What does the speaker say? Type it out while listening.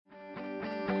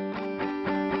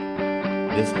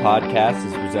This podcast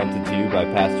is presented to you by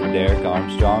Pastor Derek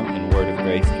Armstrong and Word of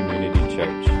Grace Community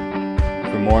Church.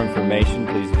 For more information,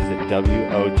 please visit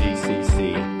wogcc.com.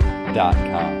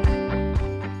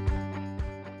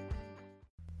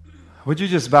 Would you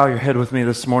just bow your head with me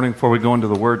this morning before we go into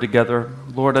the Word together?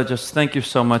 Lord, I just thank you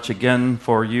so much again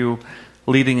for you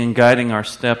leading and guiding our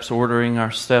steps, ordering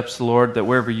our steps, Lord, that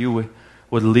wherever you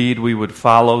would lead, we would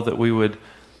follow, that we would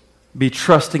be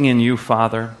trusting in you,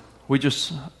 Father. We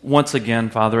just, once again,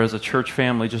 Father, as a church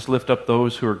family, just lift up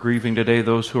those who are grieving today,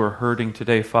 those who are hurting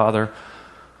today, Father.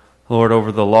 Lord,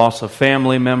 over the loss of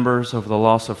family members, over the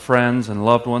loss of friends and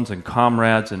loved ones and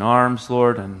comrades in arms,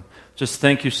 Lord, and just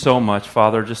thank you so much,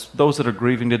 Father. Just those that are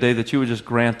grieving today, that you would just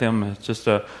grant them just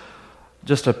a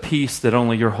peace that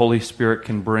only your Holy Spirit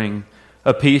can bring,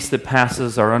 a peace that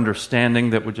passes our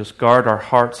understanding, that would just guard our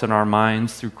hearts and our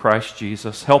minds through Christ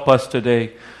Jesus. Help us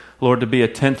today, Lord, to be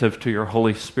attentive to your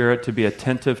Holy Spirit, to be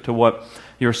attentive to what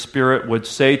your Spirit would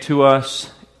say to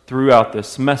us throughout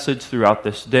this message, throughout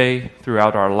this day,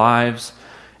 throughout our lives,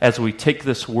 as we take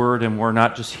this word and we're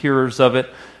not just hearers of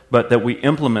it, but that we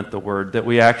implement the word, that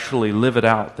we actually live it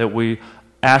out, that we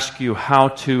ask you how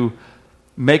to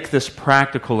make this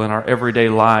practical in our everyday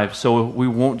lives, so we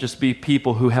won't just be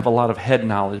people who have a lot of head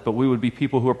knowledge, but we would be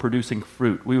people who are producing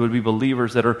fruit. We would be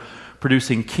believers that are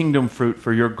producing kingdom fruit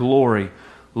for your glory,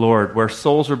 Lord, where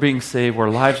souls are being saved, where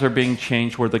lives are being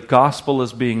changed, where the gospel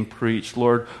is being preached,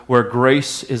 Lord, where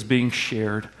grace is being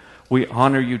shared. We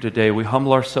honor you today. We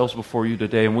humble ourselves before you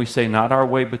today, and we say, not our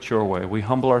way, but your way. We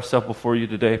humble ourselves before you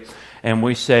today, and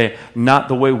we say, not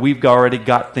the way we've already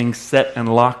got things set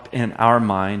and locked in our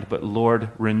mind, but Lord,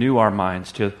 renew our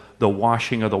minds to the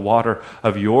washing of the water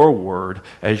of your word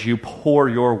as you pour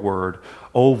your word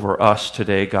over us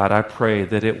today. God, I pray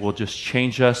that it will just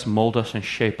change us, mold us, and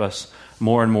shape us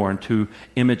more and more into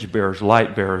image bearers,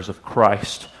 light bearers of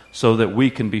Christ, so that we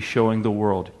can be showing the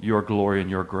world your glory and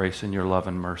your grace and your love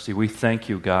and mercy. We thank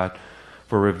you, God,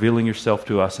 for revealing yourself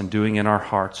to us and doing in our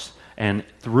hearts and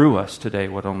through us today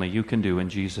what only you can do, in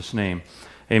Jesus' name.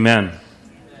 Amen.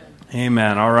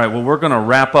 Amen. All right, well, we're going to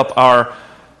wrap up our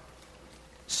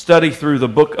study through the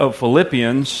book of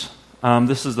Philippians.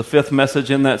 This is the fifth message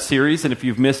in that series, and if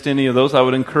you've missed any of those, I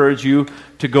would encourage you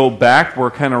to go back. We're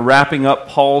kind of wrapping up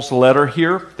Paul's letter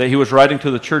here that he was writing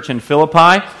to the church in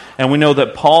Philippi, and we know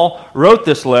that Paul wrote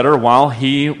this letter while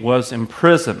he was in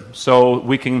prison. So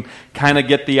we can kind of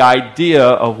get the idea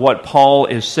of what Paul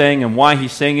is saying and why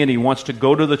he's saying it. He wants to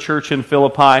go to the church in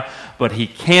Philippi, but he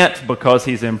can't because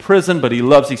he's in prison, but he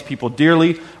loves these people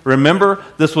dearly. Remember,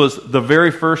 this was the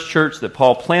very first church that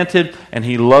Paul planted, and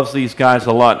he loves these guys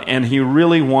a lot, and he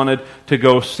really wanted to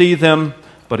go see them,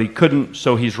 but he couldn't,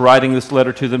 so he's writing this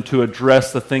letter to them to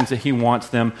address the things that he wants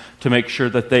them to make sure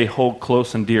that they hold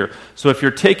close and dear. So if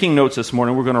you're taking notes this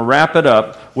morning, we're going to wrap it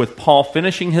up with Paul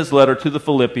finishing his letter to the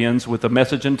Philippians with a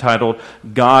message entitled,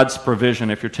 God's Provision.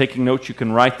 If you're taking notes, you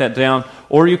can write that down,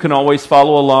 or you can always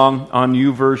follow along on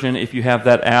YouVersion if you have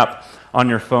that app on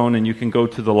your phone, and you can go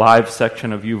to the live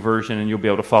section of YouVersion and you'll be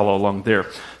able to follow along there.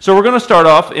 So we're going to start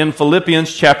off in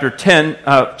Philippians chapter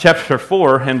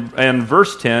 4 and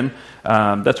verse 10.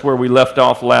 That's where we left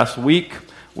off last week.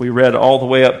 We read all the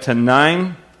way up to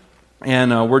 9,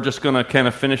 and we're just going to kind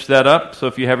of finish that up. So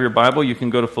if you have your Bible, you can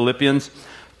go to Philippians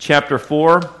chapter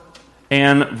 4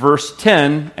 and verse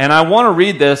 10. And I want to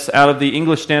read this out of the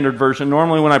English Standard Version.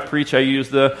 Normally when I preach, I use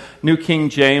the New King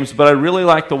James, but I really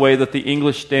like the way that the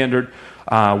English Standard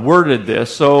worded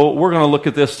this. So we're going to look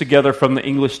at this together from the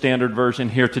English Standard Version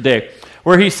here today,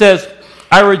 where he says,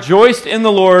 I rejoiced in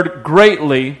the Lord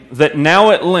greatly that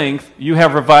now at length you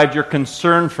have revived your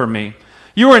concern for me.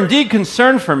 You were indeed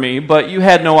concerned for me, but you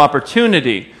had no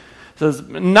opportunity. It says,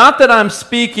 not that I'm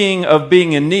speaking of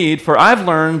being in need, for I've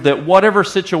learned that whatever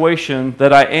situation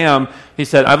that I am, he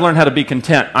said, I've learned how to be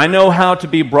content. I know how to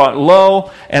be brought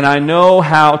low, and I know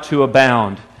how to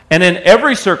abound. And in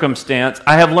every circumstance,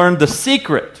 I have learned the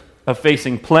secret of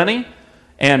facing plenty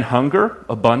and hunger,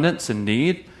 abundance and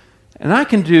need. And I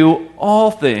can do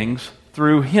all things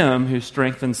through him who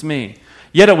strengthens me.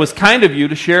 Yet it was kind of you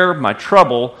to share my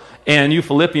trouble, and you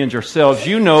Philippians yourselves,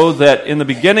 you know that in the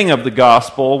beginning of the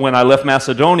gospel, when I left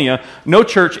Macedonia, no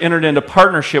church entered into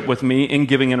partnership with me in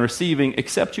giving and receiving,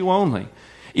 except you only.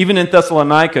 Even in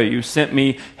Thessalonica, you sent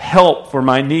me help for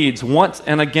my needs once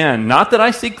and again. Not that I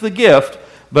seek the gift,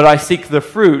 but I seek the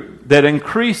fruit that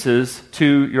increases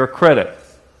to your credit.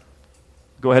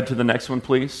 Go ahead to the next one,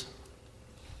 please.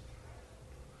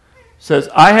 Says,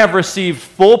 I have received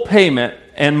full payment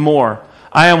and more.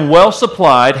 I am well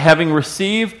supplied, having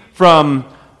received from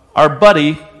our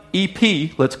buddy,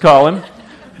 EP, let's call him,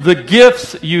 the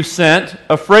gifts you sent,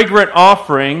 a fragrant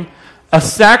offering, a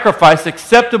sacrifice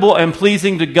acceptable and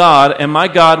pleasing to God, and my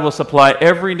God will supply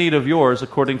every need of yours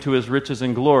according to his riches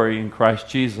and glory in Christ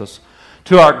Jesus.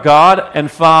 To our God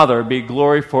and Father be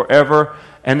glory forever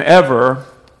and ever.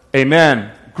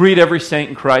 Amen. Greet every saint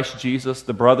in Christ Jesus.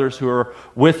 The brothers who are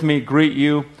with me greet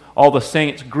you. All the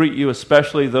saints greet you,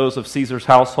 especially those of Caesar's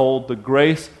household. The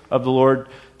grace of the Lord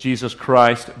Jesus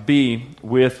Christ be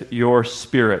with your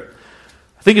spirit.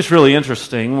 I think it's really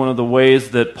interesting, one of the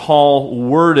ways that Paul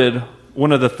worded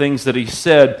one of the things that he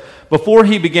said before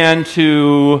he began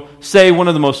to say one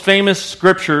of the most famous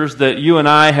scriptures that you and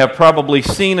I have probably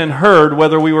seen and heard,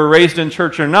 whether we were raised in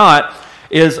church or not,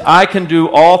 is I can do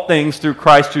all things through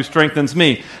Christ who strengthens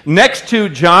me. Next to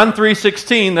John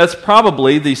 3:16, that's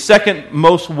probably the second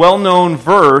most well-known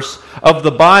verse of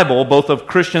the Bible, both of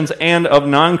Christians and of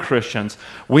non-Christians.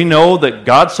 We know that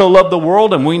God so loved the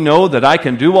world, and we know that I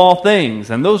can do all things.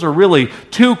 And those are really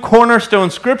two cornerstone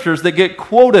scriptures that get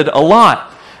quoted a lot.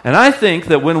 And I think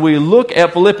that when we look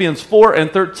at Philippians 4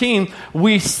 and 13,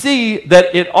 we see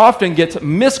that it often gets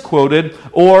misquoted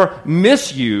or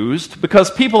misused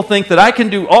because people think that I can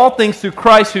do all things through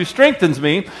Christ who strengthens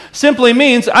me simply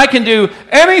means I can do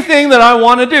anything that I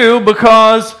want to do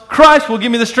because Christ will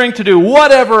give me the strength to do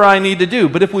whatever I need to do.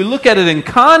 But if we look at it in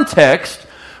context,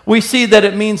 we see that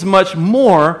it means much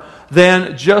more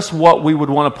than just what we would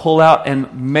want to pull out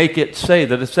and make it say,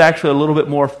 that it's actually a little bit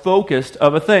more focused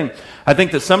of a thing. I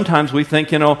think that sometimes we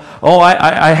think,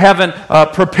 I haven't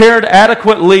prepared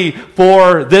adequately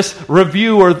for this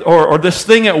review or this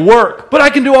thing at work, but I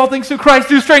can do all things through Christ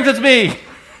who strengthens me.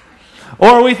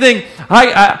 Or we think,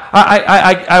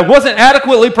 I wasn't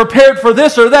adequately prepared for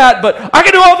this or that, but I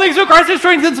can do all things through Christ who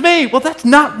strengthens me. Well, that's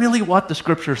not really what the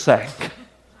Scripture's saying.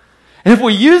 And if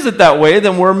we use it that way,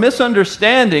 then we're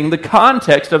misunderstanding the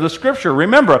context of the Scripture.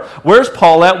 Remember, where's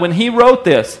Paul at when he wrote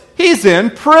this? He's in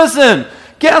prison.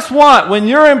 Guess what? When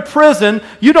you're in prison,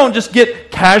 you don't just get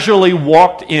casually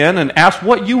walked in and asked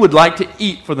what you would like to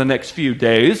eat for the next few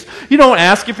days. You don't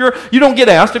get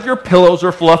asked if your pillows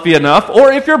are fluffy enough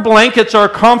or if your blankets are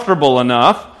comfortable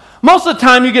enough. Most of the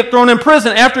time you get thrown in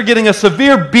prison after getting a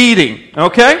severe beating,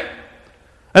 okay?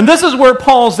 And this is where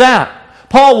Paul's at.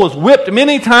 Paul was whipped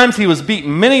many times, he was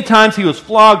beaten many times, he was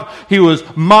flogged, he was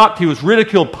mocked, he was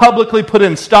ridiculed publicly, put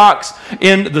in stocks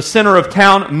in the center of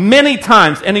town many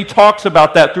times, and he talks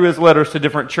about that through his letters to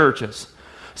different churches.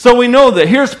 So we know that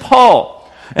here's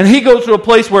Paul, and he goes to a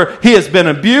place where he has been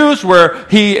abused, where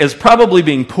he is probably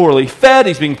being poorly fed,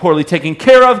 he's being poorly taken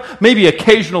care of, maybe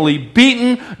occasionally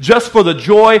beaten just for the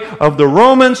joy of the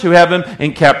Romans who have him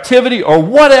in captivity or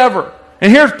whatever.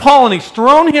 And here's Paul, and he's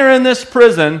thrown here in this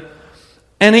prison.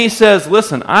 And he says,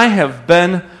 listen, I have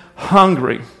been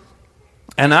hungry,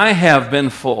 and I have been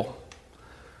full.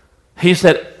 He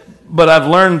said, but I've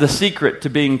learned the secret to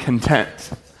being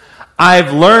content.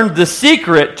 I've learned the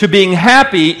secret to being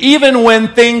happy even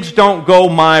when things don't go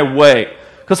my way.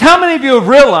 Because how many of you have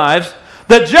realized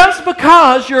that just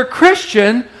because you're a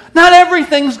Christian, not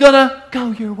everything's going to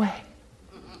go your way?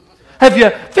 Have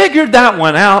you figured that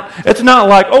one out? It's not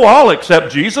like, I'll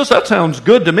accept Jesus. That sounds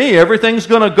good to me. Everything's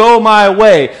going to go my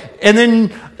way. And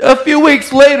then a few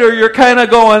weeks later, you're kind of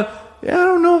going, I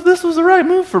don't know if this was the right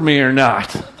move for me or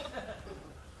not.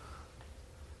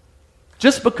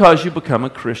 Just because you become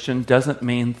a Christian doesn't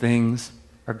mean things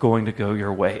are going to go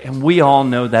your way. And we all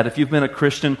know that. If you've been a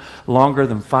Christian longer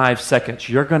than 5 seconds,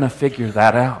 you're going to figure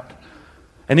that out.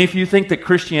 And if you think that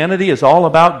Christianity is all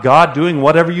about God doing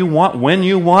whatever you want, when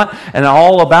you want, and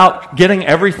all about getting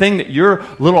everything that your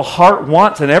little heart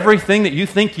wants and everything that you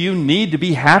think you need to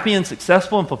be happy and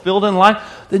successful and fulfilled in life,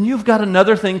 then you've got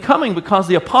another thing coming, because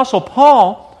the Apostle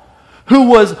Paul, who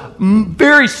was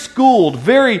very schooled,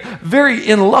 very, very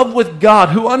in love with God,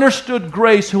 who understood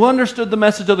grace, who understood the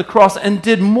message of the cross, and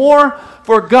did more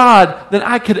for God than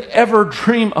I could ever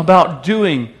dream about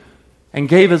doing, and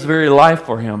gave his very life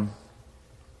for him.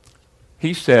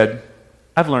 He said,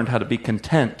 I've learned how to be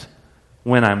content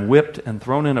when I'm whipped and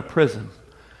thrown in a prison.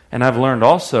 And I've learned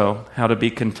also how to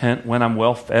be content when I'm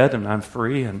well fed and I'm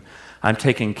free and I'm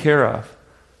taken care of.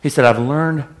 He said, I've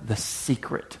learned the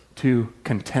secret to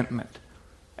contentment.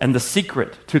 And the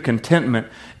secret to contentment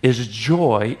is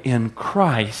joy in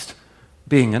Christ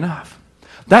being enough.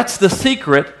 That's the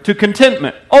secret to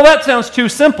contentment. Oh, that sounds too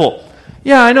simple.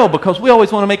 Yeah, I know, because we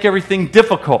always want to make everything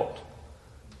difficult.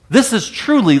 This is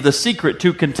truly the secret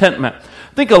to contentment.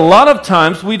 I think a lot of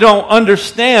times we don't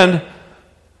understand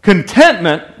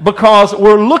contentment because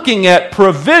we're looking at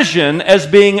provision as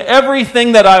being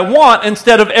everything that I want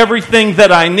instead of everything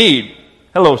that I need.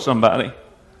 Hello, somebody.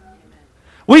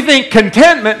 We think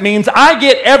contentment means I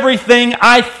get everything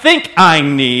I think I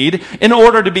need in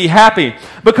order to be happy.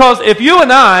 Because if you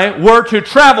and I were to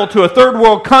travel to a third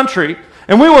world country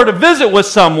and we were to visit with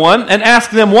someone and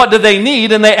ask them what do they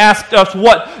need, and they asked us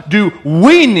what do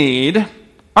we need,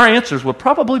 our answers would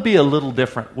probably be a little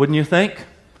different, wouldn't you think?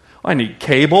 I need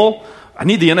cable. I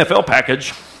need the NFL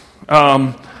package.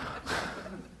 I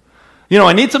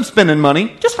need some spending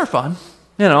money just for fun.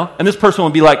 And this person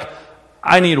would be like,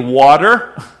 I need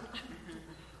water.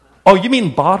 Oh, you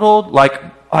mean bottled, like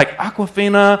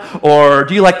Aquafina, or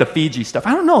do you like the Fiji stuff?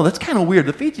 I don't know. That's kind of weird.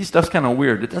 The Fiji stuff's kind of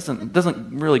weird. It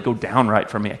doesn't really go down right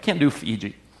for me. I can't do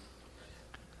Fiji.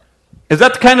 Is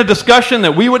that the kind of discussion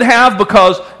that we would have?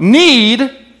 Because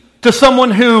need to someone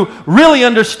who really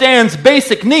understands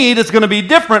basic need is going to be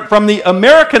different from the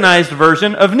Americanized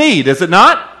version of need, is it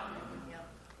not?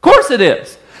 Of course it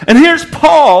is. And here's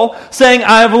Paul saying,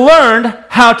 I've learned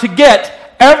how to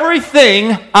get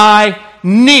everything I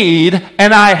need,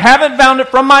 and I haven't found it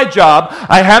from my job.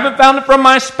 I haven't found it from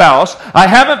my spouse. I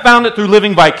haven't found it through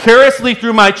living vicariously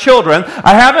through my children.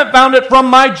 I haven't found it from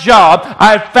my job.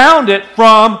 I've found it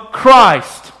from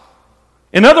Christ.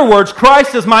 In other words,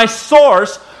 Christ is my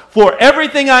source for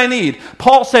everything I need.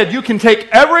 Paul said, you can take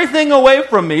everything away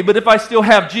from me, but if I still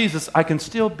have Jesus, I can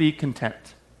still be content.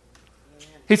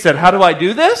 He said, how do I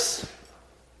do this?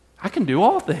 I can do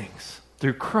all things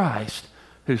through Christ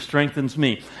who strengthens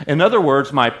me. In other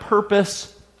words, my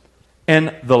purpose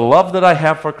and the love that I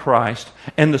have for Christ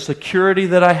and the security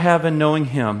that I have in knowing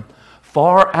Him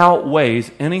far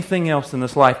outweighs anything else in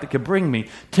this life that could bring me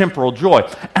temporal joy.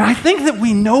 And I think that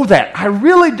we know that. I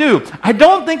really do. I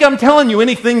don't think I'm telling you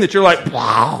anything that you're like,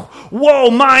 wow, whoa,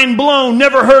 mind blown,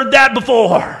 never heard that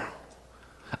before.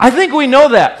 I think we know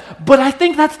that. But I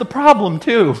think that's the problem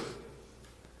too.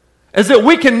 Is that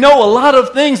we can know a lot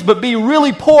of things but be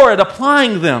really poor at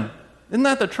applying them. Isn't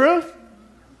that the truth?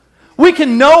 We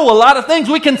can know a lot of things.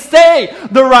 We can say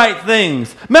the right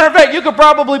things. Matter of fact, you could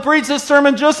probably preach this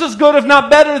sermon just as good, if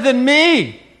not better, than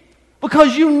me.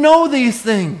 Because you know these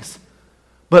things.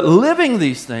 But living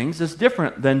these things is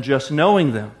different than just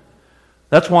knowing them.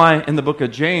 That's why in the book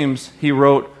of James, he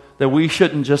wrote that we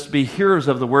shouldn't just be hearers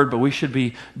of the word, but we should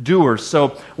be doers. So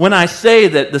when I say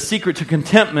that the secret to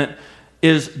contentment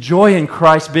is joy in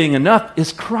Christ being enough,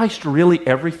 is Christ really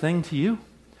everything to you?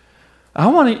 I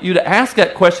want you to ask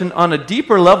that question on a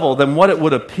deeper level than what it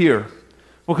would appear.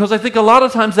 Because I think a lot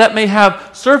of times that may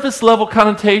have surface level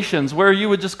connotations where you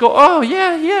would just go, oh,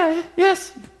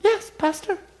 yes,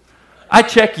 Pastor. I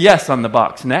check yes on the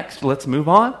box. Next, let's move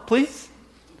on, please.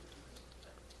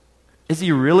 Is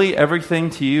He really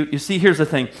everything to you? You see, here's the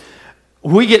thing.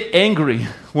 We get angry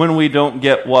when we don't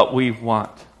get what we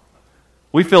want.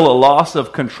 We feel a loss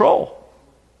of control.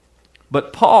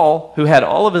 But Paul, who had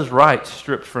all of his rights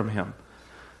stripped from him,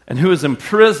 and who was in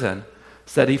prison,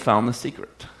 said he found the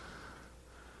secret.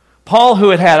 Paul,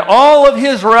 who had all of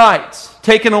his rights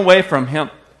taken away from him,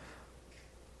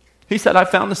 he said, I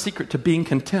found the secret to being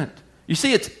content. You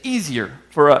see, it's easier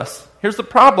for us. Here's the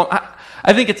problem.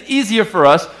 I think it's easier for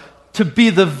us to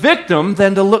be the victim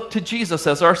than to look to Jesus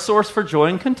as our source for joy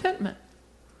and contentment.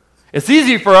 It's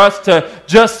easy for us to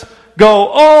just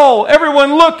go, oh,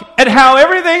 everyone look at how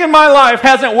everything in my life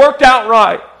hasn't worked out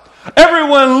right.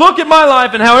 Everyone look at my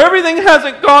life and how everything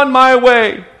hasn't gone my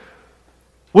way.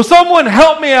 Will someone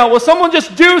help me out? Will someone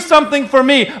just do something for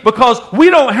me? Because we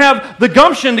don't have the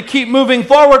gumption to keep moving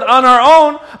forward on our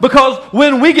own. Because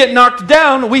when we get knocked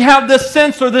down, we have this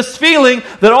sense or this feeling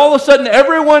that all of a sudden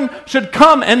everyone should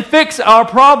come and fix our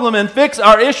problem and fix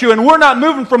our issue. And we're not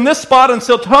moving from this spot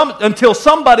until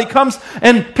somebody comes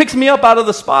and picks me up out of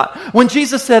the spot. When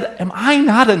Jesus said, am I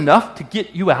not enough to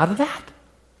get you out of that?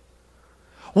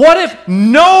 What if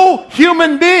no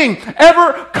human being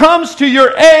ever comes to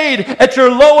your aid at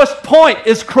your lowest point?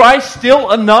 Is Christ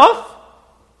still enough?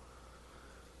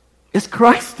 Is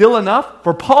Christ still enough?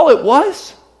 For Paul it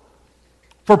was.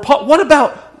 For Paul, what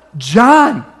about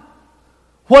John?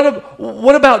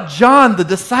 What about John, the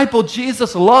disciple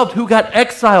Jesus loved, who got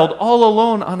exiled all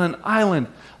alone on an island,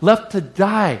 left to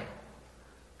die?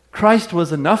 Christ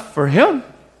was enough for him.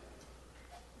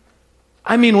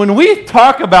 I mean, when we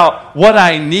talk about what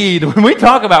I need, when we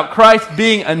talk about Christ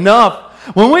being enough,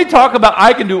 when we talk about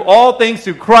I can do all things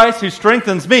through Christ who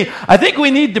strengthens me, I think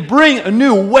we need to bring a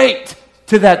new weight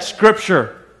to that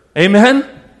scripture. Amen?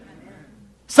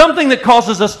 Something that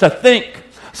causes us to think.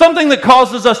 Something that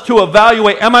causes us to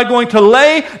evaluate, am I going to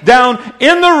lay down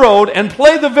in the road and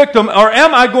play the victim, or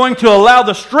am I going to allow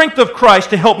the strength of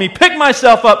Christ to help me pick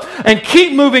myself up and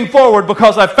keep moving forward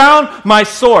because I found my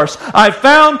source, I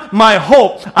found my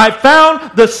hope, I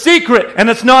found the secret, and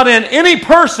it's not in any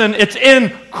person, it's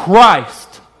in Christ.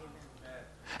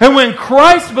 And when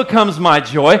Christ becomes my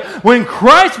joy, when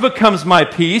Christ becomes my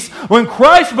peace, when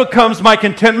Christ becomes my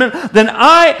contentment, then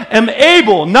I am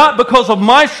able, not because of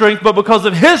my strength, but because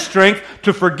of His strength,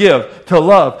 to forgive, to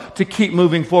love, to keep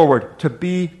moving forward, to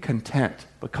be content,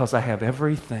 because I have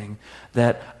everything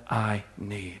that I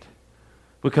need.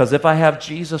 Because if I have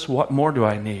Jesus, what more do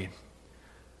I need?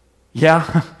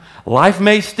 Yeah, life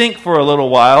may stink for a little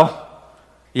while.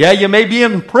 Yeah, you may be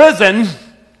in prison.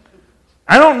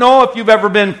 I don't know if you've ever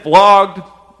been flogged,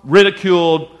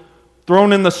 ridiculed,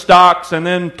 thrown in the stocks, and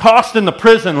then tossed into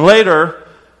prison later,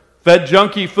 fed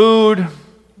junky food,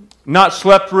 not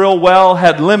slept real well,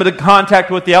 had limited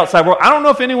contact with the outside world. I don't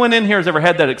know if anyone in here has ever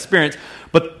had that experience,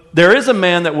 but there is a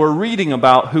man that we're reading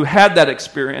about who had that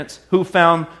experience, who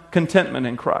found contentment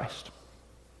in Christ.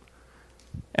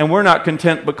 And we're not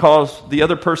content because the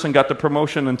other person got the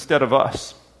promotion instead of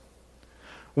us.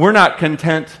 We're not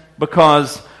content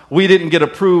because we didn't get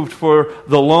approved for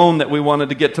the loan that we wanted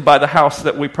to get to buy the house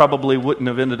that we probably wouldn't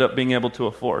have ended up being able to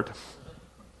afford.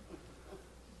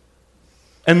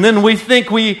 And then we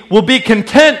think we will be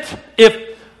content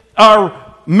if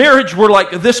our marriage were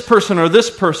like this person, or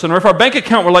if our bank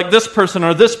account were like this person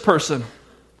or this person.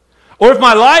 Or if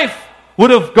my life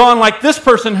would have gone like this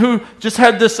person who just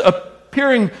had this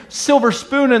appearing silver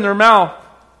spoon in their mouth.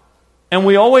 And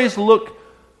we always look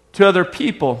to other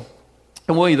people,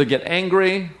 and we'll either get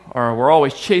angry or we're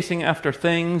always chasing after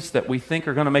things that we think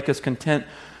are going to make us content,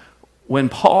 when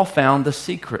Paul found the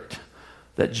secret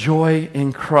that joy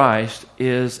in Christ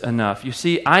is enough. You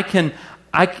see, I can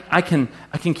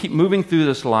keep moving through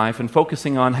this life and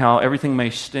focusing on how everything may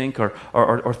stink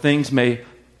or things may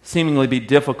seemingly be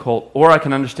difficult, or I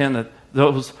can understand that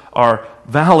those are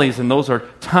valleys and those are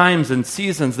times and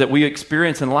seasons that we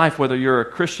experience in life, whether you're a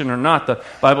Christian or not. The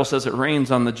Bible says it rains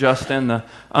on the just and the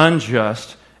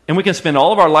unjust. And we can spend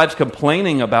all of our lives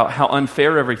complaining about how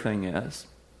unfair everything is.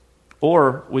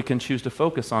 Or we can choose to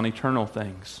focus on eternal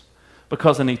things.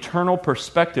 Because an eternal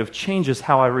perspective changes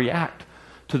how I react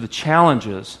to the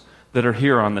challenges that are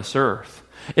here on this earth.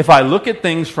 If I look at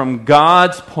things from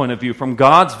God's point of view, from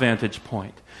God's vantage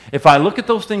point, if I look at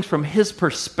those things from His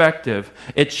perspective,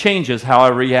 it changes how I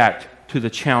react to the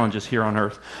challenges here on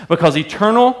earth. Because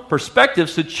eternal perspective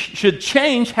should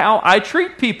change how I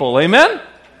treat people. Amen?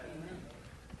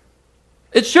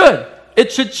 It should.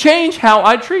 It should change how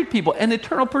I treat people. And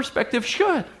eternal perspective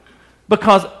should.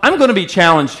 Because I'm going to be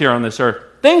challenged here on this earth.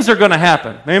 Things are going to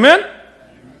happen. Amen?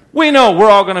 We know we're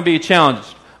all going to be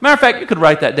challenged. Matter of fact, you could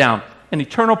write that down. An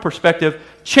eternal perspective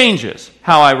changes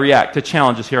how I react to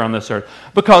challenges here on this earth.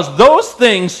 Because those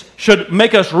things should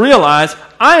make us realize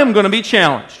I am going to be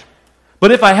challenged.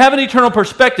 But if I have an eternal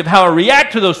perspective, how I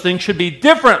react to those things should be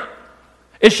different.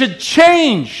 It should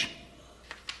change.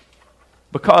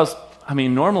 Because,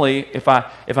 normally if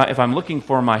I'm looking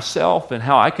for myself and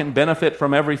how I can benefit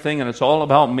from everything and it's all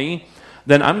about me,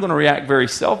 then I'm going to react very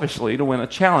selfishly to when a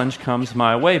challenge comes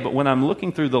my way. But when I'm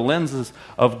looking through the lenses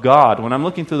of God, when I'm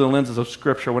looking through the lenses of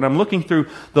Scripture, when I'm looking through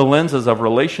the lenses of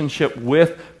relationship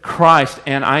with Christ,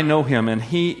 and I know Him, and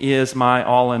He is my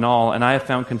all in all, and I have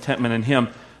found contentment in Him,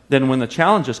 then when the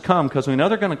challenges come, because we know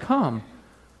they're going to come,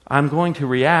 I'm going to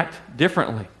react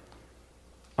differently.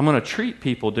 I'm going to treat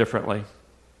people differently.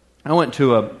 I went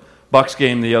to a Bucks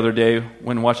game the other day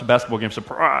when watched a basketball game.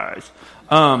 Surprise!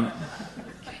 And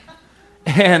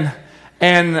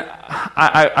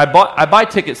I buy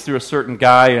tickets through a certain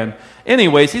guy, and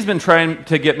anyways, he's been trying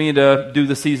to get me to do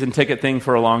the season ticket thing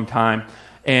for a long time.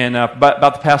 And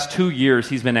about the past 2 years,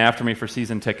 he's been after me for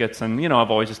season tickets. And,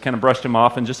 I've always just kind of brushed him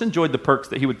off and just enjoyed the perks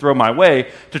that he would throw my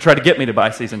way to try to get me to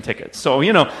buy season tickets. So,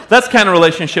 that's the kind of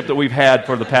relationship that we've had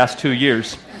for the past 2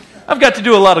 years. I've got to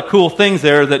do a lot of cool things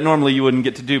there that normally you wouldn't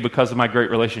get to do because of my great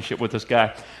relationship with this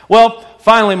guy. Well,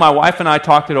 finally, my wife and I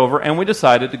talked it over, and we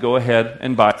decided to go ahead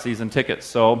and buy season tickets.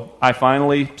 So I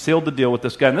finally sealed the deal with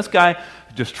this guy. And this guy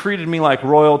just treated me like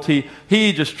royalty.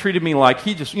 He just treated me like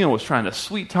he just, was trying to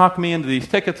sweet talk me into these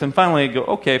tickets. And finally, I go,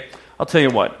 okay, I'll tell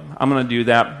you what. I'm going to do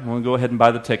that. I'm going to go ahead and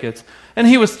buy the tickets. And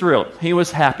he was thrilled. He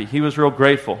was happy. He was real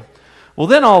grateful. Well,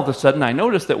 then all of a sudden, I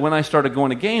noticed that when I started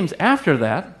going to games after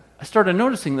that, I started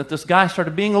noticing that this guy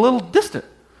started being a little distant.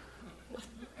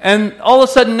 And all of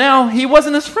a sudden now, he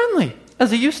wasn't as friendly as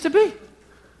he used to be.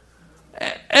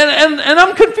 And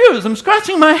I'm confused. I'm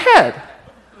scratching my head.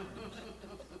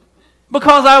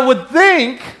 Because I would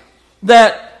think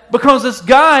that because this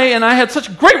guy and I had such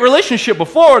a great relationship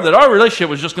before that our relationship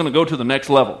was just going to go to the next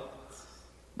level.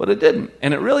 But it didn't.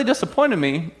 And it really disappointed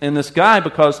me in this guy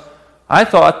because I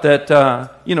thought that,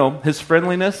 his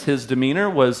friendliness, his demeanor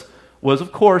was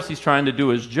of course, he's trying to do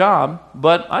his job,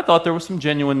 but I thought there was some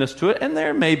genuineness to it, and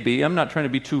there may be. I'm not trying to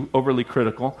be too overly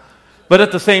critical. But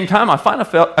at the same time, I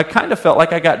kind of felt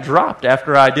like I got dropped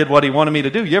after I did what he wanted me to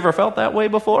do. You ever felt that way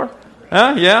before?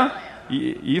 Huh? Yeah?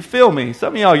 You feel me.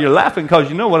 Some of y'all, you're laughing because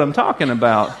you know what I'm talking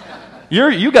about.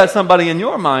 You got somebody in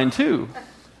your mind, too.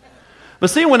 But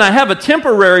see, when I have a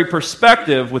temporary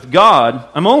perspective with God,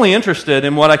 I'm only interested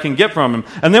in what I can get from Him.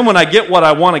 And then when I get what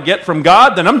I want to get from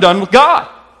God, then I'm done with God.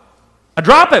 I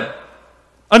drop Him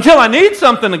until I need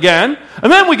something again,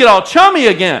 and then we get all chummy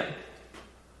again.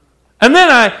 And then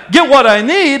I get what I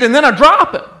need, and then I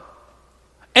drop Him.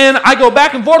 And I go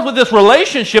back and forth with this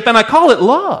relationship, and I call it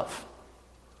love.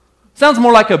 Sounds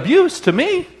more like abuse to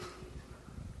me.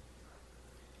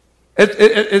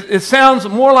 It sounds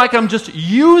more like I'm just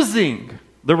using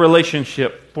the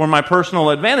relationship for my personal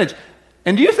advantage.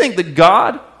 And do you think that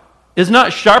God is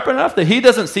not sharp enough that He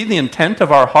doesn't see the intent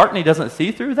of our heart and He doesn't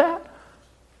see through that?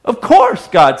 Of course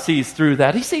God sees through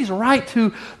that. He sees right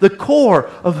to the core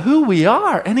of who we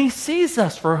are, and He sees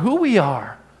us for who we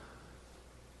are.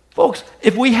 Folks,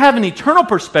 if we have an eternal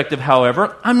perspective,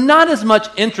 however, I'm not as much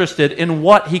interested in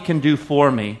what He can do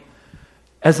for me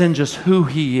as in just who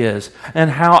He is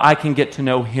and how I can get to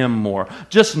know Him more,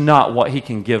 just not what He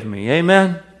can give me.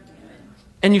 Amen?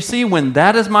 And you see, when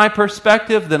that is my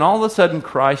perspective, then all of a sudden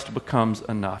Christ becomes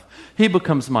enough. He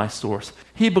becomes my source.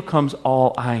 He becomes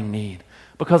all I need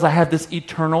because I have this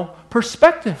eternal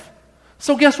perspective.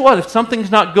 So guess what? If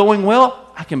something's not going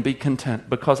well, I can be content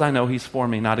because I know He's for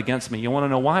me, not against me. You want to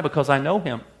know why? Because I know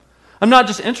Him. I'm not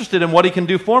just interested in what He can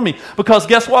do for me. Because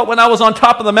guess what? When I was on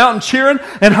top of the mountain cheering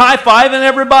and high-fiving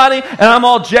everybody and I'm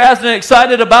all jazzed and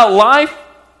excited about life,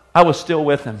 I was still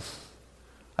with Him.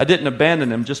 I didn't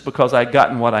abandon Him just because I'd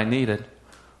gotten what I needed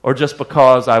or just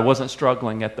because I wasn't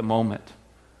struggling at the moment.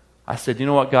 I said, you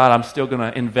know what, God? I'm still going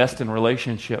to invest in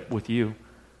relationship with You.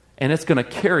 And it's going to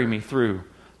carry me through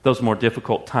those more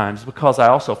difficult times because I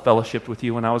also fellowshiped with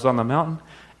You when I was on the mountain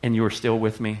and You were still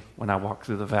with me when I walked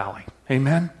through the valley.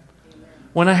 Amen?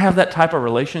 When I have that type of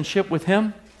relationship with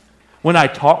Him, when I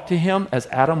talk to Him as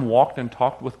Adam walked and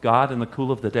talked with God in the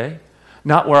cool of the day,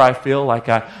 not where I feel like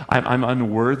I'm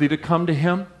unworthy to come to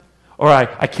Him or I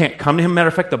can't come to Him. Matter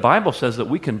of fact, the Bible says that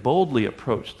we can boldly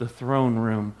approach the throne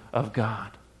room of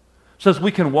God. It says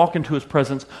we can walk into His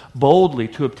presence boldly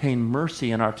to obtain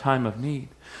mercy in our time of need.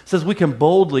 It says we can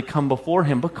boldly come before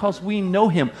Him because we know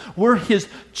Him. We're His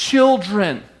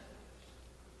children.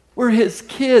 We're His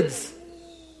kids.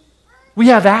 We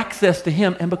have access to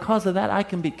Him, and because of that, I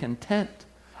can be content.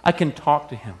 I can talk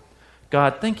to Him.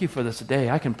 God, thank You for this day.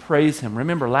 I can praise Him.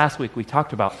 Remember last week we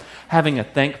talked about having a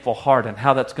thankful heart and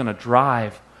how that's going to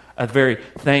drive a very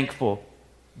thankful,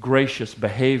 gracious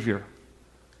behavior.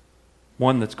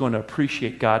 One that's going to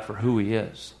appreciate God for who He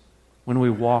is when we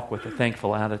walk with a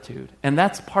thankful attitude. And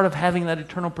that's part of having that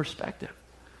eternal perspective.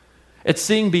 It's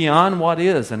seeing beyond what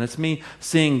is, and it's me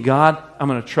seeing, God, I'm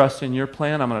going to trust in Your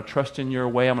plan, I'm going to trust in Your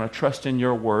way, I'm going to trust in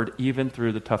Your word, even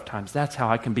through the tough times. That's how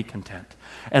I can be content.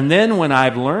 And then when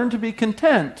I've learned to be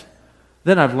content,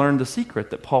 then I've learned the secret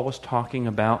that Paul was talking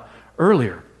about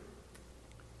earlier.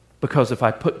 Because if I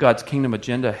put God's kingdom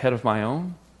agenda ahead of my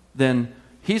own, then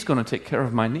He's going to take care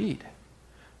of my need.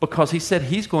 Because He said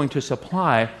He's going to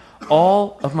supply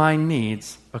all of my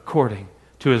needs according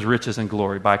to His riches and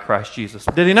glory by Christ Jesus.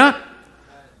 Did He not?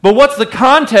 But what's the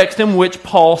context in which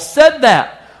Paul said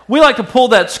that? We like to pull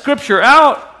that scripture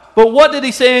out, but what did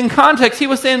he say in context? He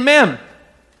was saying, man,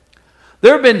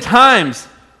 there have been times,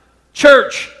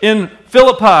 church in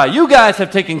Philippi, you guys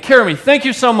have taken care of me. Thank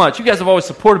you so much. You guys have always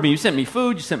supported me. You sent me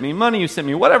food, you sent me money, you sent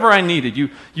me whatever I needed.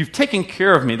 You've taken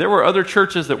care of me. There were other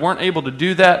churches that weren't able to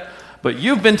do that, but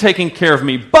you've been taking care of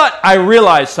me. But I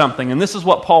realized something, and this is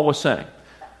what Paul was saying.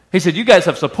 He said, you guys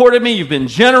have supported me, you've been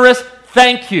generous,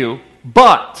 thank you,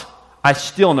 but I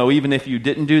still know, even if you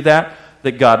didn't do that,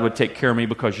 that God would take care of me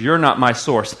because you're not my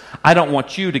source. I don't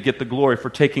want you to get the glory for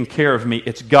taking care of me.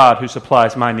 It's God who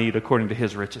supplies my need according to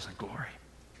His riches and glory.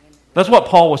 That's what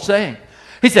Paul was saying.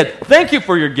 He said, thank you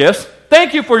for your gifts,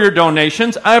 thank you for your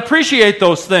donations, I appreciate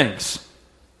those things.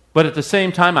 But at the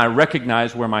same time, I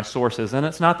recognize where my source is, and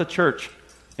it's not the church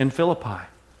in Philippi.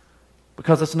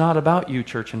 Because it's not about you,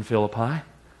 church in Philippi.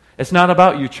 It's not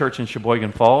about you, church in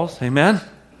Sheboygan Falls. Amen?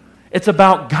 It's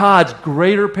about God's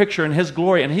greater picture and His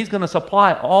glory, and He's going to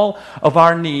supply all of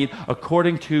our need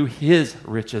according to His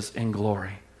riches and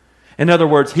glory. In other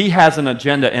words, he has an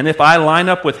agenda. And if I line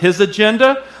up with his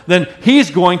agenda, then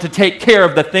he's going to take care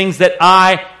of the things that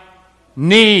I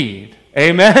need.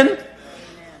 Amen?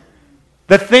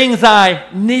 The things I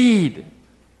need.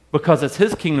 Because it's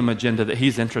his kingdom agenda that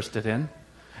he's interested in.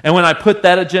 And when I put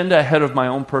that agenda ahead of my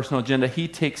own personal agenda, he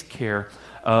takes care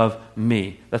of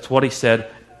me. That's what he said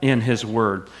in his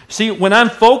word. See, when I'm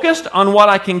focused on what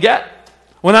I can get,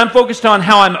 when I'm focused on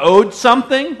how I'm owed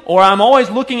something, or I'm always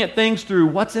looking at things through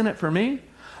what's in it for me,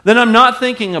 then I'm not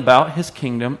thinking about his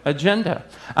kingdom agenda.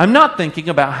 I'm not thinking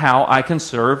about how I can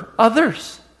serve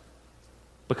others.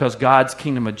 Because God's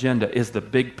kingdom agenda is the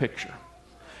big picture.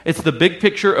 It's the big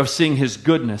picture of seeing his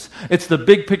goodness. It's the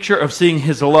big picture of seeing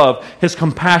his love, his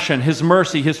compassion, his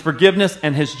mercy, his forgiveness,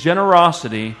 and his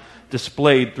generosity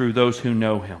displayed through those who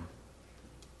know him.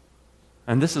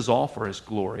 And this is all for his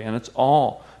glory, and it's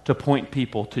all to point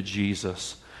people to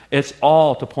Jesus. It's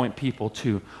all to point people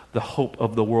to the hope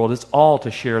of the world. It's all to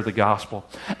share the gospel.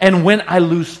 And when I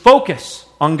lose focus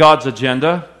on God's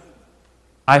agenda,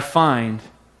 I find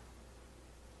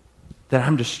that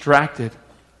I'm distracted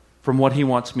from what he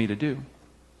wants me to do.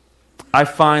 I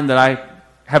find that I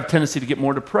have a tendency to get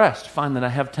more depressed. Find that I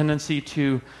have a tendency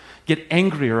to get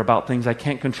angrier about things I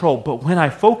can't control. But when I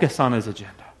focus on his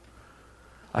agenda,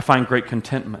 I find great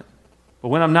contentment. But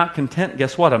when I'm not content,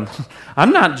 guess what?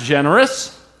 I'm not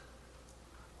generous.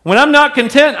 When I'm not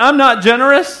content, I'm not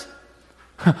generous.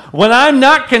 When I'm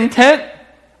not content,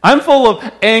 I'm full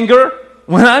of anger.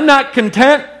 When I'm not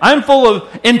content, I'm full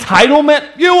of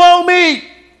entitlement. You owe me.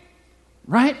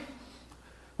 Right?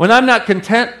 When I'm not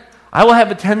content, I will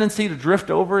have a tendency to drift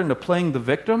over into playing the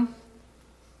victim.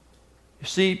 You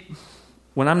see,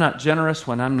 when I'm not generous,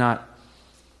 when I'm not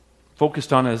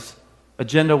focused on his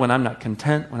agenda, when I'm not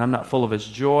content, when I'm not full of his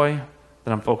joy,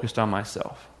 then I'm focused on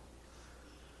myself.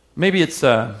 Maybe it's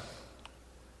better.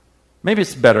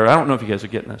 I don't know if you guys are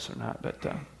getting this or not, but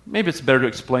maybe it's better to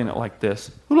explain it like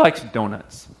this. Who likes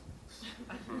donuts?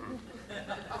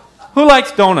 Who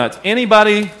likes donuts?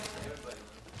 Anybody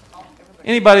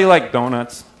like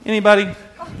donuts? Anybody?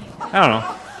 I don't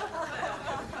know.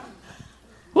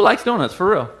 Who likes donuts, for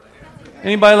real?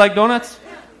 Anybody like donuts?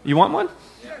 You want one?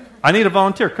 I need a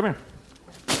volunteer. Come here.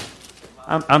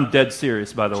 I'm dead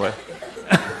serious, by the way.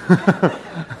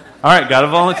 All right, got a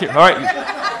volunteer. All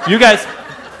right, you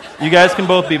guys can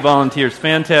both be volunteers.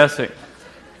 Fantastic.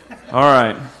 All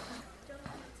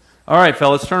right,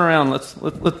 fellas, turn around.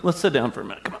 Let's sit down for a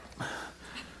minute. Come on.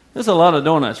 There's a lot of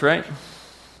donuts, right?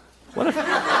 What if?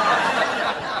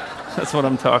 That's what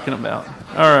I'm talking about.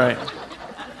 All right.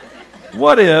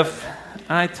 What if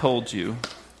I told you?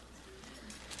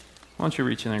 Why don't you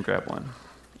reach in there and grab one?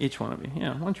 Each one of you.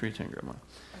 Yeah, why don't you reach in and grab one?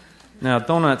 Now,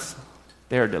 donuts,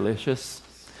 they are delicious.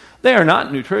 They are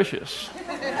not nutritious.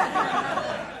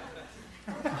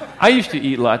 I used to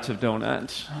eat lots of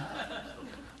donuts.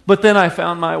 But then I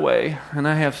found my way, and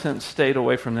I have since stayed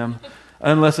away from them.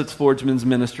 Unless it's Forgeman's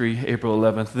Ministry, April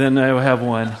 11th. Then I will have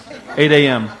one, 8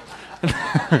 a.m.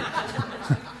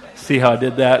 See how I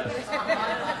did that?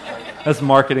 That's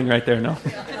marketing right there, no?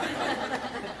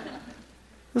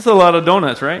 This is a lot of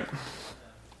donuts, right?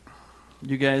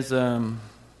 You guys, I'll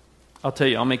tell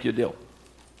you, I'll make you a deal.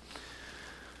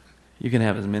 You can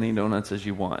have as many donuts as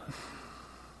you want.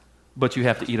 But you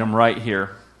have to eat them right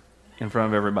here in front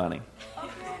of everybody.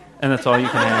 And that's all you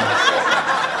can have.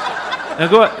 Now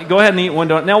go ahead and eat one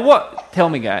donut. Now what? Tell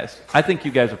me, guys. I think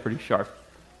you guys are pretty sharp.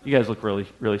 You guys look really,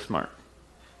 really smart.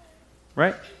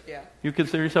 Right? Yeah. You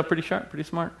consider yourself pretty sharp, pretty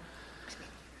smart?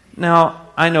 Now,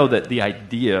 I know that the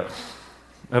idea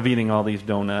of eating all these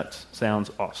donuts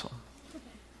sounds awesome.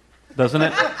 Doesn't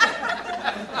it?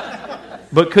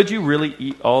 But could you really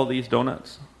eat all these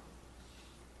donuts?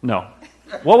 No.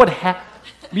 What would happen?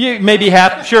 Maybe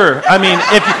half, sure. I mean,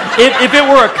 if it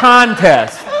were a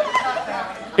contest.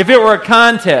 If it were a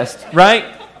contest, right?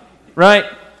 Right?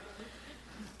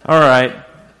 All right.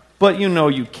 But you know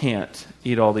you can't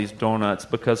eat all these donuts,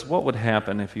 because what would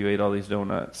happen if you ate all these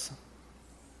donuts?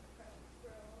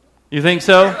 You think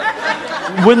so?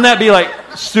 Wouldn't that be like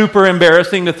super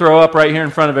embarrassing to throw up right here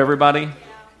in front of everybody?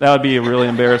 That would be really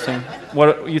embarrassing.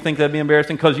 What, you think that'd be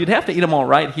embarrassing? Because you'd have to eat them all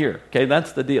right here. Okay,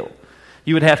 that's the deal.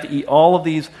 You would have to eat all of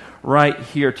these right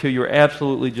here till you're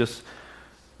absolutely just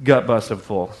gut busted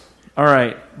full. All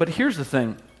right, but here's the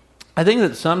thing. I think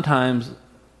that sometimes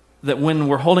that when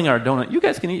we're holding our donut, you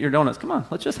guys can eat your donuts. Come on,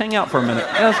 let's just hang out for a minute.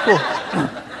 Yeah, that's cool.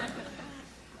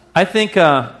 I think,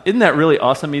 isn't that really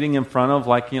awesome eating in front of,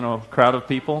 like, a crowd of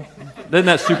people? Isn't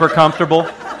that super comfortable?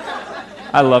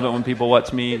 I love it when people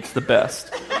watch me. It's the best.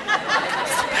 It's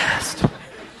the best.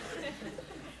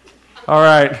 All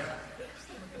right.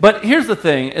 But here's the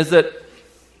thing, is that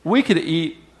we could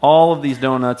eat all of these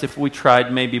donuts if we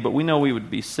tried maybe, but we know we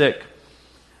would be sick.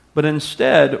 But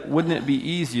instead, wouldn't it be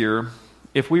easier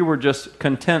if we were just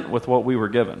content with what we were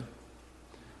given?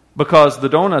 Because the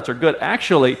donuts are good.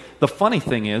 Actually, the funny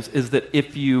thing is that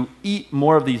if you eat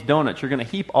more of these donuts, you're going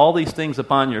to heap all these things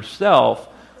upon yourself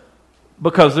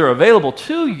because they're available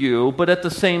to you, but at the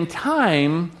same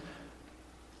time,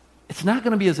 it's not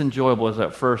going to be as enjoyable as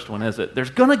that first one, is it? There's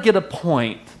going to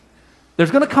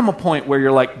come a point where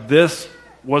you're like, this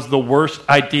was the worst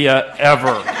idea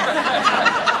ever.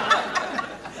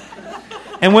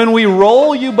 And when we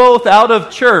roll you both out of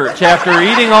church after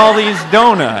eating all these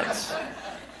donuts,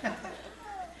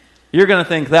 you're going to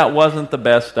think that wasn't the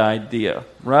best idea,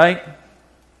 right?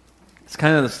 It's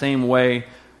kind of the same way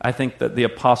I think that the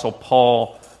Apostle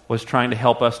Paul was trying to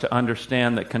help us to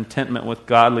understand that contentment with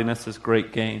godliness is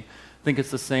great gain. I think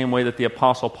it's the same way that the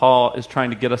Apostle Paul is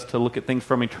trying to get us to look at things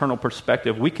from eternal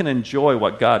perspective. We can enjoy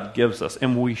what God gives us,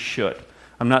 and we should.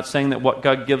 I'm not saying that what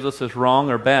God gives us is wrong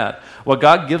or bad. What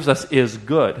God gives us is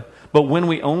good. But when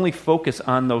we only focus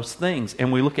on those things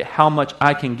and we look at how much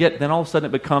I can get, then all of a sudden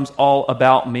it becomes all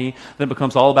about me. Then it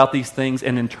becomes all about these things,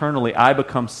 and internally I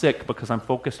become sick because I'm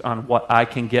focused on what I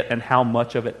can get and how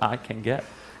much of it I can get.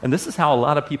 And this is how a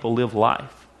lot of people live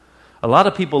life. A lot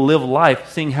of people live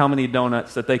life seeing how many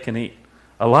donuts that they can eat.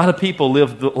 A lot of people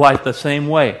live life the same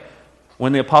way.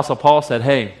 When the Apostle Paul said,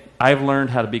 hey, I've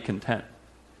learned how to be content.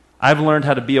 I've learned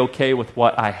how to be okay with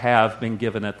what I have been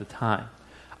given at the time.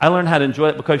 I learned how to enjoy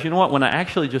it because, you know what, when I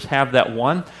actually just have that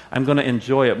one, I'm going to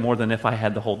enjoy it more than if I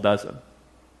had the whole dozen.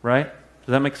 Right?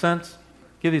 Does that make sense?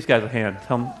 Give these guys a hand.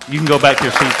 Tell them, you can go back to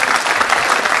your seat.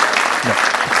 No.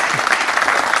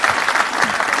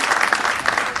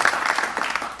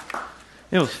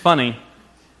 It was funny.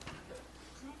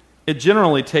 It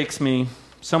generally takes me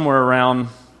somewhere around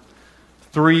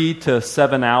 3 to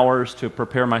 7 hours to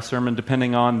prepare my sermon,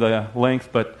 depending on the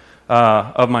length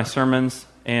of my sermons.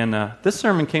 And this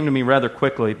sermon came to me rather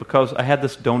quickly because I had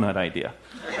this donut idea.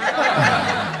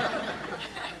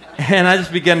 And I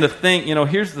just began to think,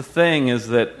 here's the thing, is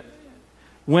that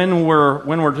when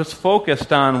we're just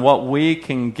focused on what we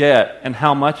can get and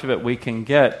how much of it we can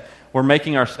get, we're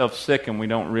making ourselves sick and we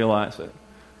don't realize it.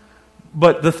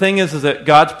 But the thing is that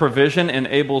God's provision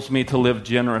enables me to live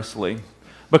generously,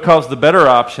 because the better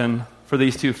option for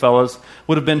these two fellows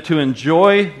would have been to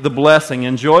enjoy the blessing,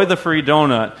 enjoy the free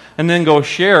donut, and then go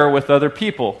share with other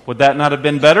people. Would that not have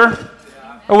been better?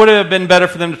 Or would it have been better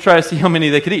for them to try to see how many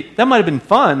they could eat? That might have been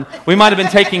fun. We might have been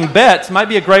taking bets. It might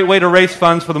be a great way to raise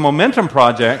funds for the Momentum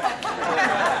Project.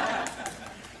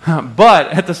 But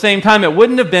at the same time, it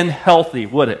wouldn't have been healthy,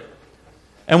 would it?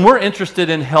 And we're interested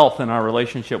in health in our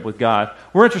relationship with God.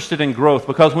 We're interested in growth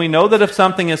because we know that if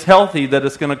something is healthy, that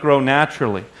it's going to grow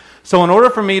naturally. So in order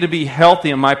for me to be healthy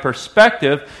in my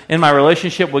perspective, in my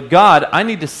relationship with God, I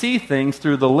need to see things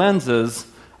through the lenses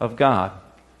of God.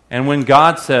 And when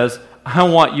God says, I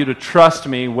want you to trust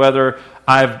me, whether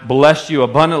I've blessed you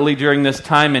abundantly during this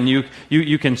time and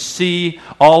you can see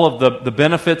all of the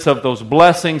benefits of those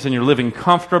blessings and you're living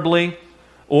comfortably,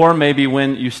 or maybe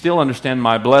when you still understand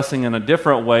my blessing in a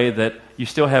different way, that you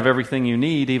still have everything you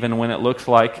need even when it looks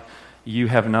like you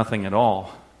have nothing at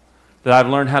all. That I've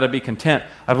learned how to be content.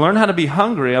 I've learned how to be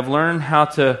hungry. I've learned how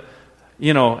to,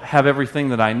 have everything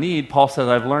that I need. Paul says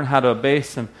I've learned how to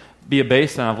be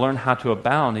abased, and I've learned how to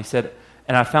abound. He said,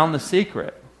 and I found the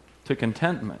secret to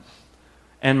contentment.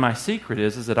 And my secret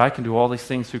is that I can do all these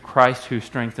things through Christ who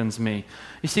strengthens me.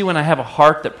 You see, when I have a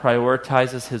heart that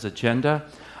prioritizes his agenda,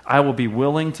 I will be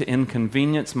willing to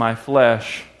inconvenience my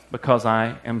flesh because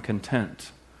I am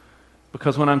content.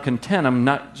 Because when I'm content, I'm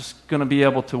not just going to be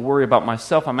able to worry about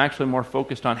myself. I'm actually more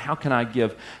focused on how can I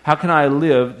give? How can I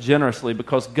live generously?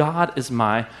 Because God is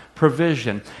my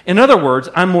provision. In other words,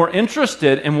 I'm more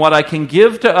interested in what I can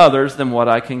give to others than what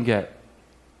I can get.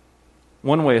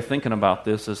 One way of thinking about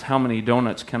this is how many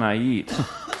donuts can I eat?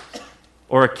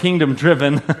 Or a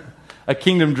kingdom-driven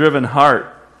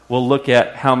heart will look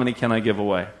at how many can I give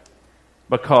away?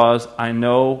 Because I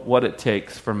know what it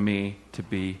takes for me to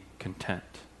be content.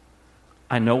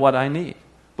 I know what I need.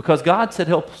 Because God said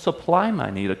he'll supply my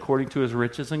need according to his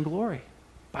riches and glory.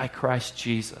 By Christ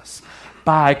Jesus.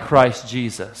 By Christ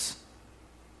Jesus.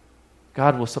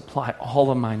 God will supply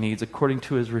all of my needs according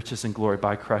to his riches and glory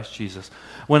by Christ Jesus.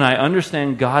 When I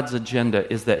understand God's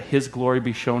agenda is that his glory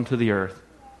be shown to the earth,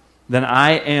 then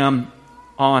I am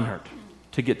honored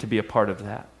to get to be a part of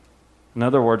that. In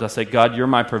other words, I say, God, you're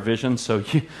my provision, so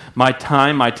my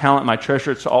time, my talent, my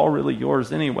treasure, it's all really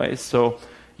yours anyway, so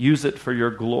use it for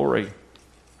your glory.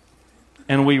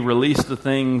 And we release the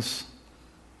things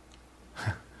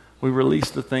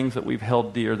that we've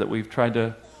held dear, that we've tried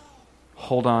to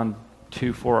hold on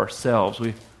to for ourselves.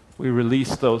 We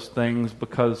release those things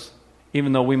because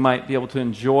even though we might be able to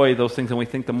enjoy those things and we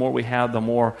think the more we have, the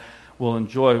more we'll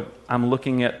enjoy, I'm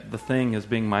looking at the thing as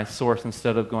being my source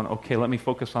instead of going, okay, let me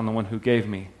focus on the one who gave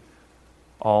me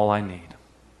all I need.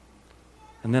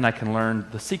 And then I can learn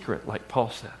the secret, like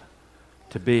Paul said,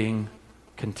 to being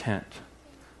content.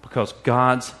 Because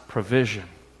God's provision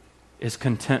is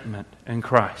contentment in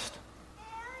Christ.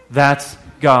 That's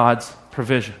God's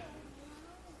provision.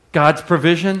 God's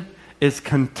provision is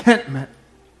contentment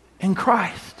in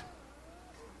Christ.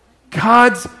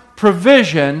 God's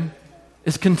provision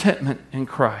is contentment in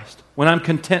Christ. When I'm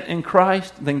content in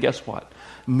Christ, then guess what?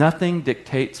 Nothing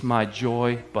dictates my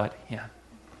joy but Him.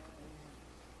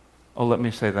 Oh, let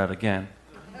me say that again,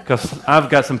 because I've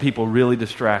got some people really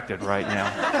distracted right now.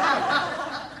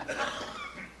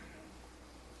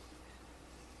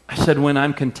 I said, when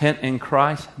I'm content in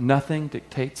Christ, nothing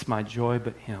dictates my joy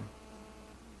but Him.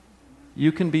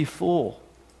 You can be full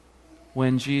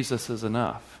when Jesus is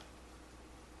enough.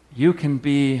 You can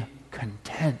be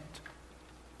content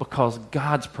because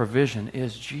God's provision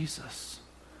is Jesus.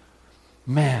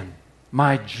 Man,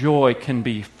 my joy can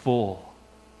be full.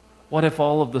 What if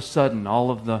all of a sudden, all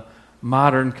of the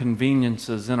modern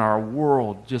conveniences in our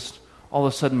world just all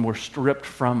of a sudden were stripped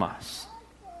from us?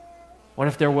 What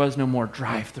if there was no more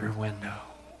drive-through window?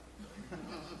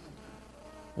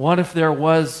 What if there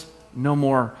was no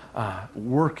more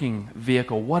working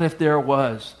vehicle? What if there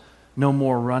was no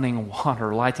more running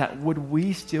water, lights out? Would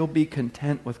we still be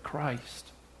content with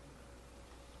Christ?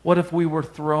 What if we were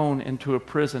thrown into a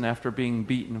prison after being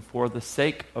beaten for the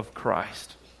sake of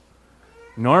Christ?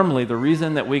 Normally, the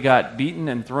reason that we got beaten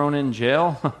and thrown in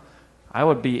jail, I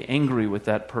would be angry with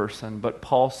that person. But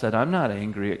Paul said, I'm not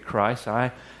angry at Christ.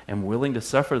 I am willing to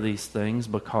suffer these things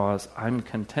because I'm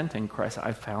content in Christ.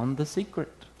 I found the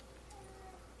secret.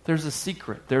 There's a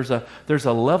secret. There's a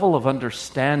level of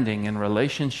understanding and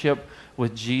relationship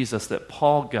with Jesus that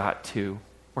Paul got to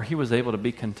where he was able to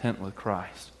be content with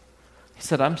Christ. He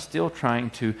said, I'm still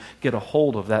trying to get a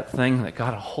hold of that thing that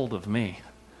got a hold of me.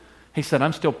 He said,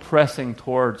 I'm still pressing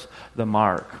towards the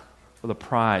mark or the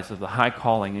prize of the high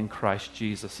calling in Christ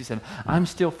Jesus. He said, I'm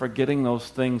still forgetting those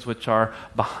things which are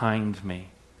behind me.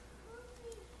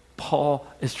 Paul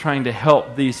is trying to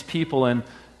help these people in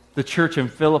the church in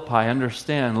Philippi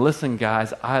understand, listen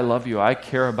guys, I love you, I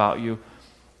care about you.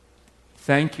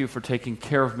 Thank you for taking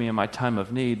care of me in my time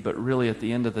of need, but really at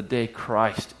the end of the day,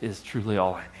 Christ is truly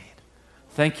all I need.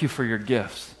 Thank you for your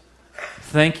gifts.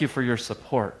 Thank you for your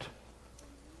support.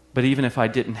 But even if I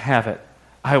didn't have it,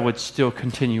 I would still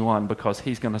continue on because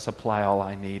He's going to supply all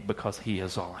I need because He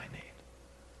is all I need.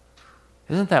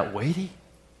 Isn't that weighty?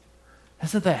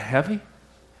 Isn't that heavy?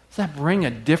 Does that bring a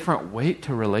different weight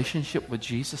to relationship with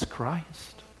Jesus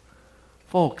Christ?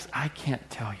 Folks, I can't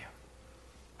tell you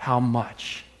how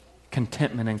much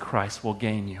contentment in Christ will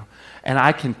gain you. And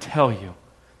I can tell you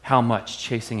how much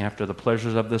chasing after the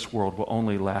pleasures of this world will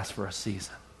only last for a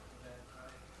season.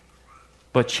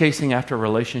 But chasing after a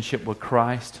relationship with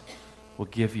Christ will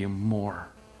give you more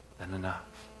than enough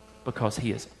because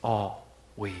He is all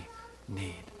we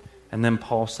need. And then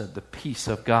Paul said, the peace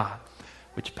of God,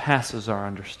 which passes our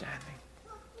understanding,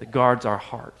 that guards our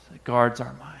hearts, that guards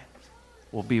our minds,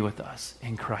 will be with us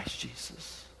in Christ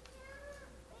Jesus.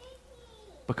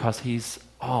 Because He's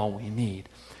all we need.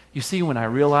 You see, when I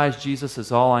realize Jesus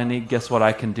is all I need, guess what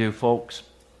I can do, folks?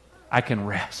 I can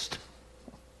rest.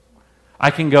 I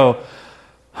can go,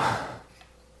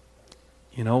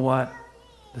 you know what?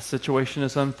 The situation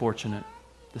is unfortunate.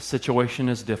 The situation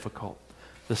is difficult.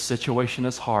 The situation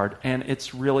is hard. And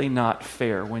it's really not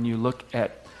fair when you look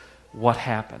at what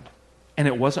happened. And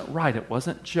it wasn't right. It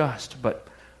wasn't just. But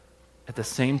at the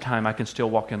same time, I can still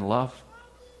walk in love.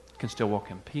 I can still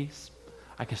walk in peace.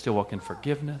 I can still walk in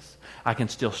forgiveness. I can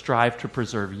still strive to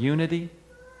preserve unity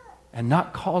and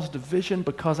not cause division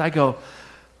because I go,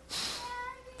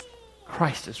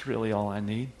 Christ is really all I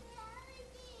need.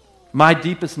 My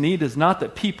deepest need is not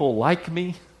that people like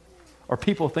me or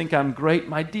people think I'm great.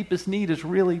 My deepest need is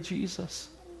really Jesus.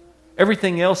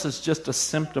 Everything else is just a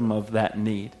symptom of that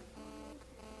need.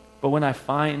 But when I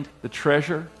find the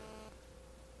treasure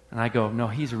and I go, no,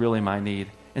 He's really my need,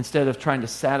 instead of trying to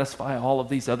satisfy all of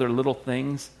these other little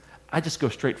things, I just go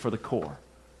straight for the core.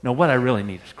 No, what I really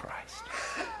need is Christ.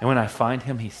 And when I find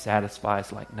Him, He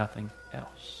satisfies like nothing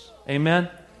else. Amen?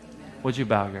 Would you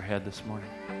bow your head this morning?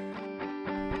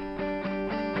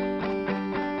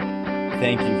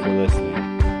 Thank you for listening.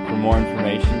 For more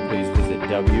information, please visit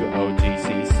wogcc.com.